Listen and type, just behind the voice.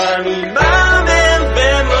אני מאמין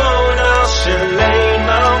באמונה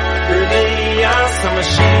שלמה בביאת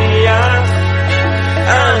המשיח.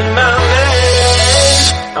 אני מאמין,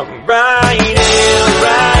 I'm right here,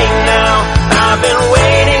 right now. I've been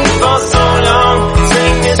waiting for so long to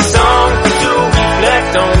sing this song, to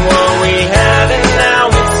reflect on what we had and now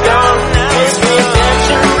it's gone. It's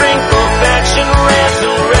redemption, bring perfection,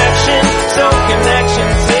 resurrection, so connection,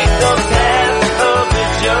 take the path of the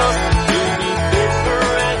just, to be fit for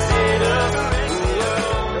exodus.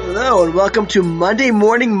 Hello and welcome to Monday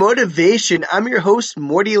Morning Motivation. I'm your host,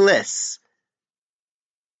 Morty Liss.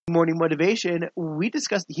 Morning Motivation, we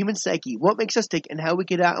discuss the human psyche, what makes us tick, and how we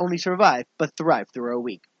can not only survive, but thrive through our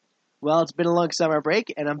week. Well, it's been a long summer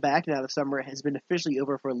break, and I'm back now. The summer has been officially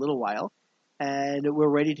over for a little while, and we're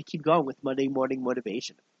ready to keep going with Monday Morning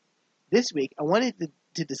Motivation. This week, I wanted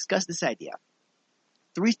to discuss this idea.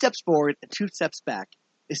 3 steps forward and 2 steps back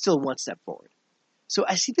is still 1 step forward. So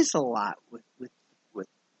I see this a lot with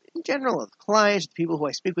in general, with clients, with people who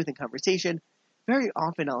I speak with in conversation. Very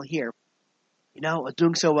often I'll hear, I was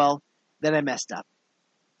doing so well, then I messed up.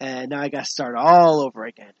 And now I got to start all over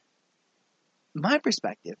again. My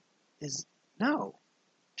perspective is, no.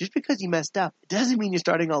 Just because you messed up, it doesn't mean you're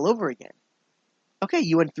starting all over again. Okay,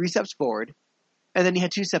 you went 3 steps forward, and then you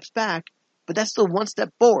had 2 steps back, but that's still 1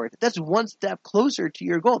 step forward. That's 1 step closer to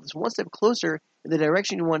your goal. That's 1 step closer in the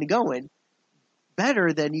direction you want to go in,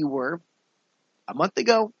 better than you were a month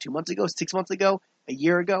ago, 2 months ago, 6 months ago, a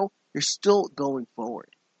year ago. You're still going forward.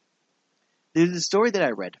 There's a story that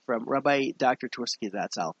I read from Rabbi Dr. Twersky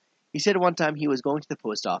Zatzal. He said one time he was going to the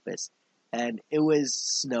post office, and it was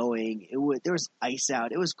snowing. There was ice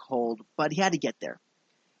out. It was cold, but he had to get there.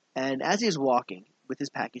 And as he was walking with his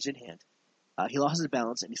package in hand, he lost his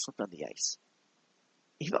balance and he slipped on the ice.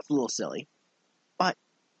 He felt a little silly, but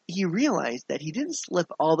he realized that he didn't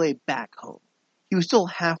slip all the way back home. He was still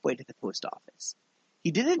halfway to the post office.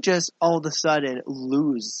 He didn't just all of a sudden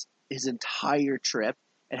lose his entire trip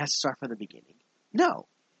and has to start from the beginning. No,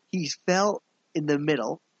 he fell in the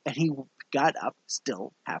middle and he got up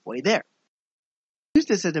still halfway there. Use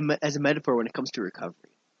this as a metaphor when it comes to recovery.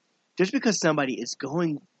 Just because somebody is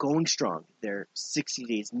going strong, they're 60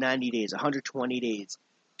 days, 90 days, 120 days,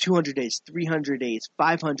 200 days, 300 days,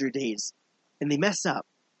 500 days, and they mess up,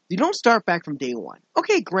 you don't start back from day one.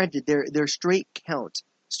 Okay, granted, their straight count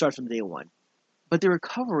starts from day one, but the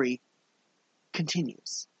recovery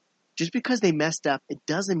continues. Just because they messed up, it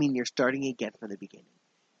doesn't mean you're starting again from the beginning.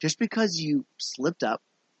 Just because you slipped up,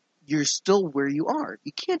 you're still where you are.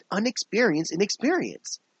 You can't unexperience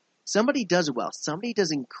inexperience. Somebody does well. Somebody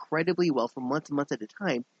does incredibly well for months and months at a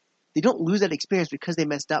time. They don't lose that experience because they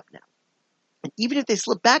messed up now. And even if they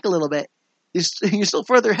slip back a little bit, you're still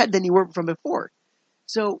further ahead than you were from before.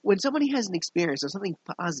 So when somebody has an experience or something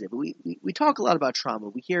positive, we talk a lot about trauma.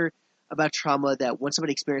 We hear about trauma, that when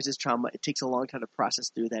somebody experiences trauma, it takes a long time to process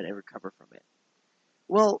through that and recover from it.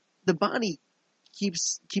 Well, the body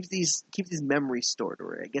keeps these memories stored,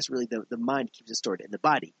 or I guess really the mind keeps it stored in the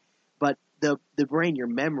body. But the brain, your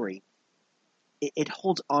memory, it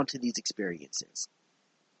holds on to these experiences.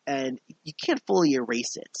 And you can't fully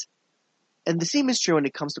erase it. And the same is true when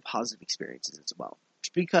it comes to positive experiences as well.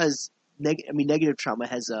 Just because negative trauma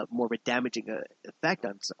has more of a damaging effect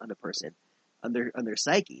on a person, on their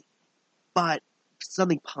psyche. But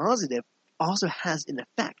something positive also has an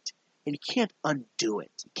effect, and you can't undo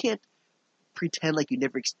it. You can't pretend like you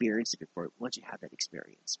never experienced it before once you have that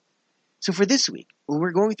experience. So for this week, when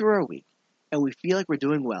we're going through our week, and we feel like we're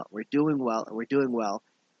doing well,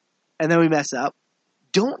 and then we mess up,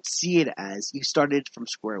 don't see it as you started from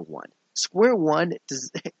square one. Square one,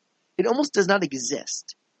 it almost does not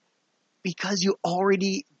exist, because you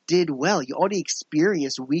already did well. You already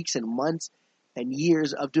experienced weeks and months and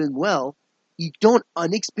years of doing well. You don't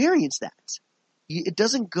unexperience that. It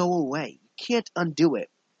doesn't go away. You can't undo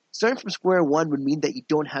it. Starting from square one would mean that you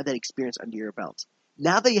don't have that experience under your belt.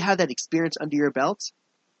 Now that you have that experience under your belt,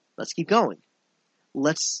 let's keep going.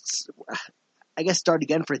 Let's, I guess, start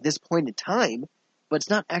again for this point in time, but it's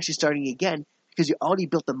not actually starting again because you already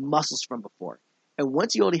built the muscles from before. And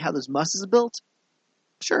once you already have those muscles built,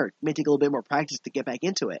 sure, it may take a little bit more practice to get back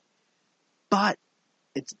into it. But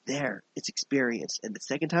it's there. It's experience. And the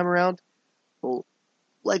second time around will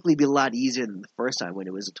likely be a lot easier than the first time when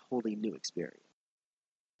it was a totally new experience.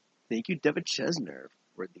 Thank you, David Chesner,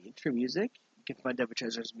 for the intro music. You can find David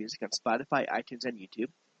Chesner's music on Spotify, iTunes, and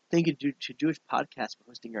YouTube. Thank you to Jewish Podcast for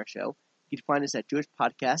hosting our show. You can find us at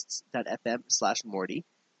jewishpodcasts.fm/Morty.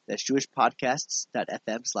 That's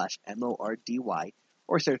jewishpodcasts.fm/MORDY.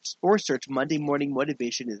 Or search Monday Morning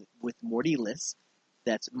Motivation with Morty Liss.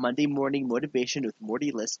 That's Monday Morning Motivation with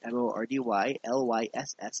Morty Liss,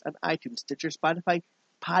 MORDYLYSS, on iTunes, Stitcher, Spotify,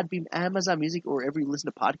 Podbean, Amazon Music, or wherever you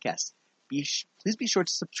listen to podcasts. Please be sure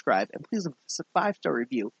to subscribe, and please leave us a 5-star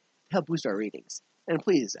review to help boost our ratings. And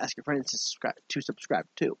please ask your friends to subscribe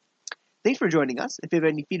too. Thanks for joining us. If you have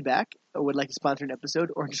any feedback or would like to sponsor an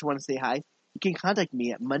episode or just want to say hi, you can contact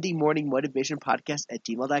me at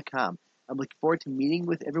mondaymorningmotivationpodcast@gmail.com. I'm looking forward to meeting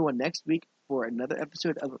with everyone next week for another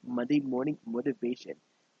episode of Monday Morning Motivation.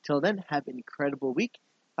 Till then, have an incredible week.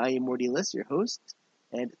 I am Morty Liss, your host,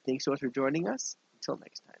 and thanks so much for joining us. Until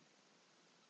next time.